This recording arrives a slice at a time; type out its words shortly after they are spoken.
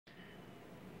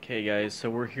Okay guys, so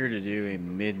we're here to do a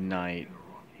midnight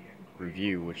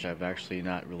review, which I've actually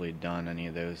not really done any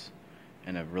of those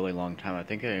in a really long time. I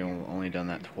think I've only done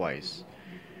that twice.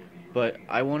 But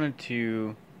I wanted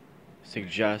to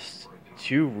suggest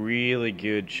two really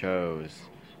good shows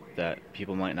that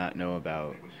people might not know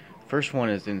about. First one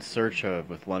is In Search of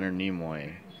with Leonard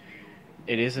Nimoy.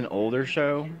 It is an older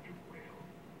show,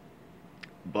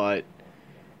 but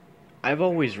I've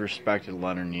always respected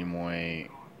Leonard Nimoy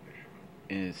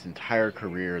in his entire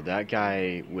career. That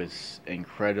guy was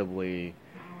incredibly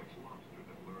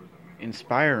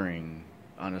inspiring,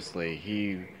 honestly.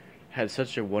 He had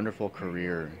such a wonderful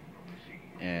career,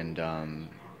 and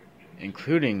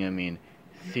including,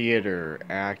 theater,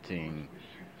 acting,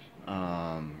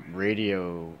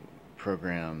 radio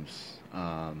programs.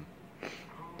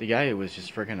 The guy was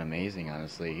just freaking amazing,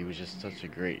 honestly. He was just such a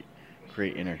great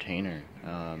entertainer.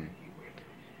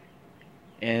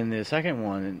 And the second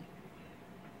one,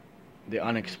 The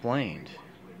Unexplained,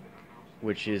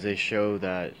 which is a show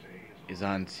that is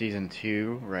on season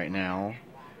 2 right now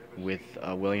with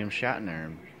William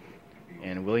Shatner.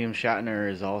 And William Shatner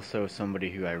is also somebody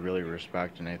who I really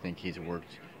respect, and I think he's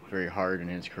worked very hard in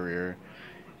his career.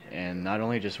 And not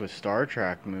only just with Star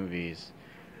Trek movies,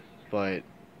 but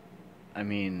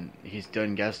he's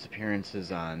done guest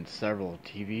appearances on several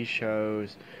TV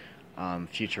shows.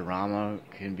 Futurama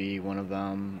can be one of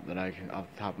them that I can, off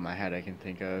the top of my head, I can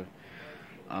think of.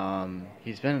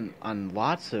 He's been on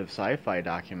lots of sci-fi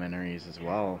documentaries as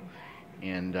well,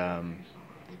 and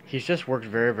he's just worked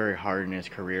very hard in his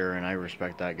career, and I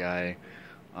respect that guy.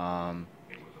 And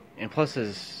plus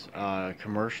his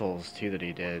commercials too that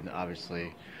he did,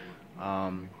 obviously.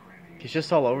 He's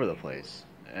just all over the place,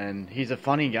 and he's a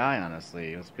funny guy,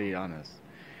 honestly. Let's be honest.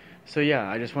 So yeah,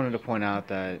 I just wanted to point out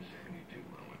that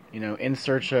In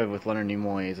Search of with Leonard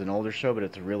Nimoy is an older show, but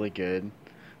it's really good.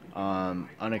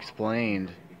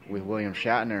 Unexplained with William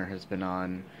Shatner has been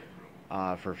on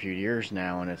for a few years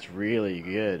now, and it's really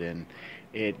good, and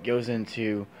it goes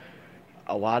into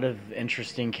a lot of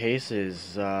interesting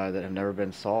cases that have never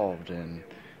been solved, and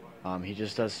he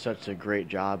just does such a great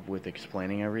job with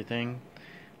explaining everything.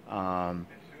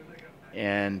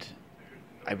 And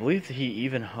I believe he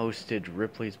even hosted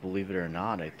Ripley's Believe It or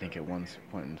Not, I think, at one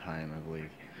point in time, I believe.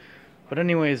 But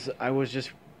anyways, I was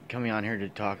just coming on here to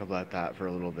talk about that for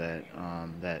a little bit.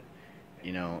 That,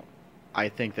 I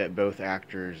think that both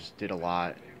actors did a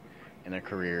lot in their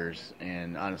careers,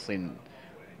 and honestly,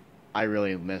 I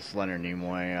really miss Leonard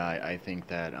Nimoy. I think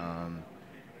that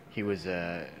he was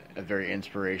a very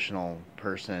inspirational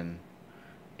person,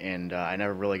 and I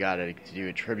never really got to do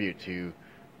a tribute to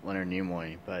Leonard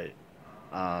Nimoy, but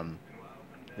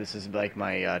this is like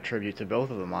my tribute to both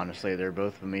of them, honestly. They're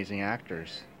both amazing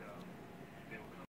actors.